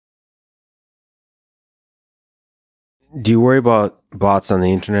Do you worry about bots on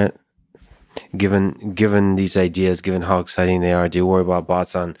the internet? Given these ideas, given how exciting they are, do you worry about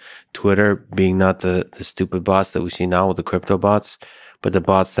bots on Twitter being not the stupid bots that we see now with the crypto bots, but the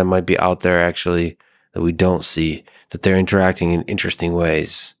bots that might be out there actually that we don't see, that they're interacting in interesting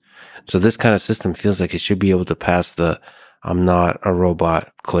ways? So this kind of system feels like it should be able to pass the "I'm not a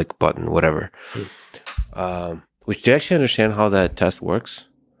robot" click button, whatever. Which, do you actually understand how that test works?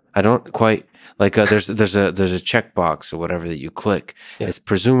 I don't quite like. There's a checkbox or whatever that you click. Yeah. It's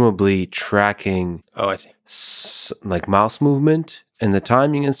presumably tracking. Oh, I see. Like mouse movement and the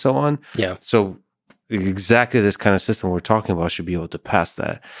timing and so on. Yeah. So exactly this kind of system we're talking about should be able to pass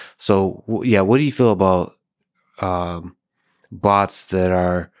that. So yeah, what do you feel about bots that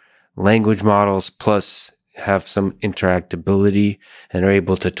are language models plus have some interactability and are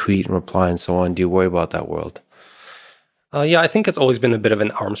able to tweet and reply and so on? Do you worry about that world? Yeah, I think it's always been a bit of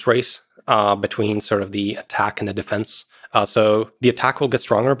an arms race between sort of the attack and the defense. So the attack will get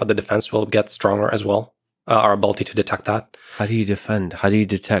stronger, but the defense will get stronger as well. Our ability to detect that. How do you defend? How do you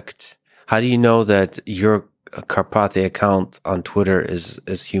detect? How do you know that your Karpathy account on Twitter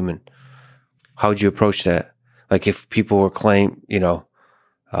is human? How would you approach that? Like if people were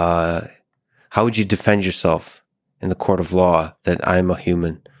how would you defend yourself in the court of law that I'm a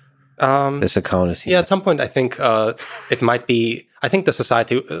human? This account is human. Yeah, at some point, I think it might be. I think the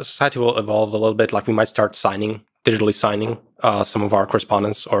society will evolve a little bit. Like we might start digitally signing some of our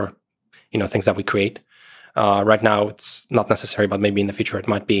correspondence or things that we create. Right now, it's not necessary, but maybe in the future it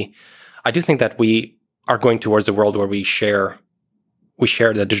might be. I do think that we are going towards a world where we share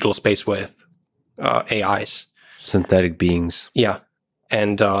the digital space with AIs, synthetic beings. Yeah,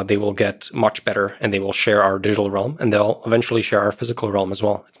 and they will get much better, and they will share our digital realm, and they'll eventually share our physical realm as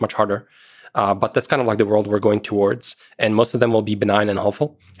well. It's much harder. But that's kind of like the world we're going towards. And most of them will be benign and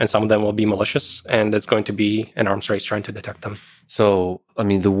helpful, and some of them will be malicious, and it's going to be an arms race trying to detect them. So, I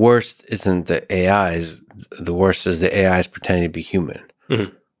mean, the worst isn't the AIs. The worst is the AIs pretending to be human.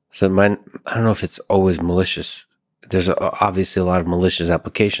 Mm-hmm. So I don't know if it's always malicious. There's obviously a lot of malicious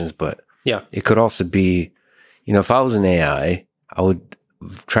applications, but yeah, it could also be, if I was an AI, I would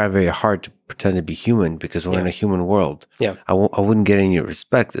try very hard to pretend to be human because we're in a human world. Yeah, I wouldn't get any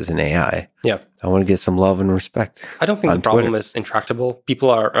respect as an AI. Yeah, I want to get some love and respect. I don't think the problem is intractable. People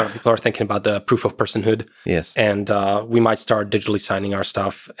are thinking about the proof of personhood. Yes, and we might start digitally signing our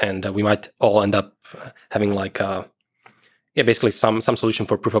stuff, and we might all end up having basically some solution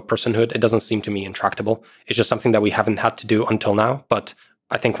for proof of personhood. It doesn't seem to me intractable. It's just something that we haven't had to do until now. But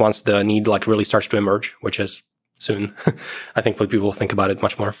I think once the need really starts to emerge, which is soon, I think people will think about it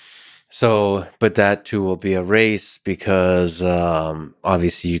much more. So, but that too will be a race because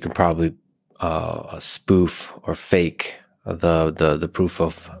obviously you can probably spoof or fake the proof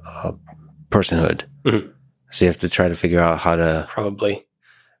of personhood. Mm-hmm. So you have to try to figure out how to probably.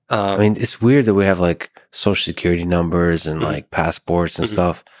 I mean, it's weird that we have social security numbers and passports and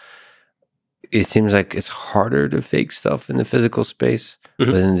stuff. It seems like it's harder to fake stuff in the physical space, but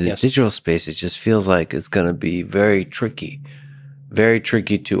in the digital space, it just feels like it's going to be very tricky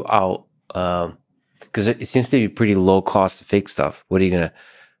to out, because it seems to be pretty low cost to fake stuff. What are you going to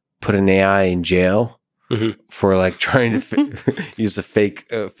put an AI in jail for trying to use a fake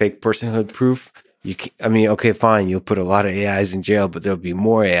personhood proof? Okay, fine. You'll put a lot of AIs in jail, but there'll be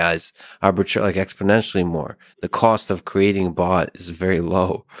more AIs, exponentially more. The cost of creating a bot is very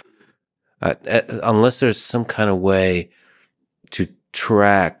low. Unless there's some kind of way to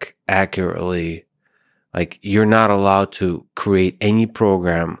track accurately, you're not allowed to create any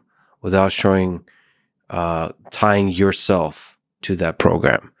program without showing, tying yourself to that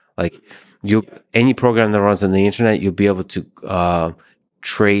program. Any program that runs on the internet, you'll be able to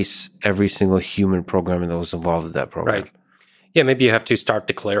trace every single human programmer that was involved with that program. Right. Yeah, maybe you have to start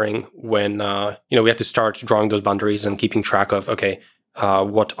declaring when, we have to start drawing those boundaries and keeping track of,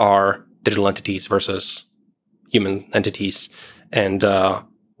 what are digital entities versus human entities, and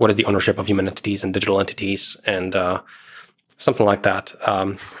what is the ownership of human entities and digital entities, and something like that.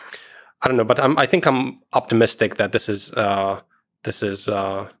 I don't know, but I think I'm optimistic that this is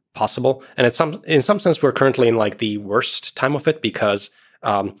possible. And in some sense, we're currently in the worst time of it because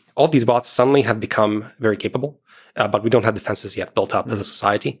all these bots suddenly have become very capable, but we don't have defenses yet built up as a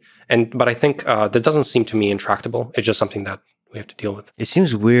society. But I think that doesn't seem to me intractable. It's just something that we have to deal with. It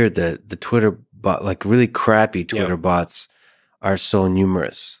seems weird that the Twitter bot, really crappy Twitter bots, are so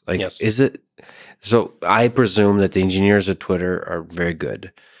numerous. Is it? So I presume that the engineers at Twitter are very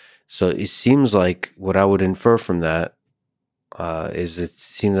good. So it seems like what I would infer from that is it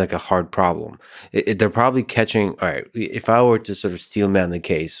seems like a hard problem. They're probably catching. All right, if I were to sort of steel man the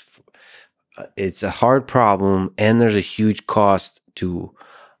case, it's a hard problem, and there's a huge cost to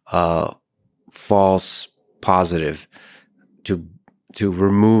false positive, to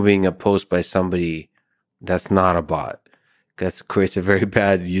removing a post by somebody that's not a bot. That creates a very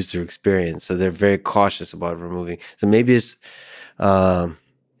bad user experience. So they're very cautious about removing. So maybe it's, and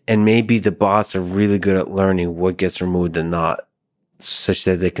maybe the bots are really good at learning what gets removed and not, such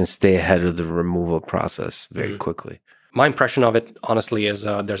that they can stay ahead of the removal process very quickly. My impression of it, honestly, is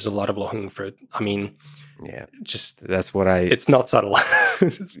there's a lot of low-hanging fruit. I mean, yeah, just that's what it's not subtle.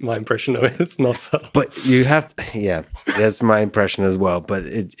 It's my impression of it. It's not subtle. But you have to, yeah, that's my impression as well. But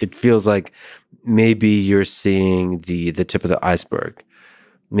it feels like maybe you're seeing the tip of the iceberg.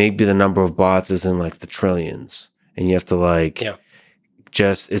 Maybe the number of bots is in like the trillions, and you have to like,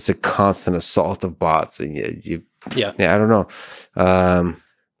 just, it's a constant assault of bots, and I don't know.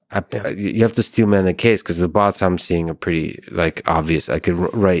 You have to steel man the case, because the bots I'm seeing are pretty like obvious. I could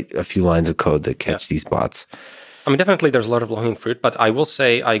write a few lines of code that catch these bots. I mean, definitely there's a lot of low-hanging fruit, but I will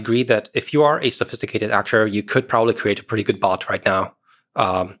say I agree that if you are a sophisticated actor, you could probably create a pretty good bot right now,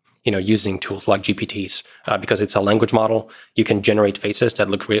 using tools like GPTs, because it's a language model. You can generate faces that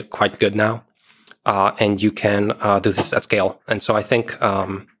look quite good now, and you can do this at scale. And so I think,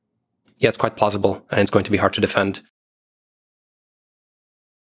 it's quite plausible, and it's going to be hard to defend.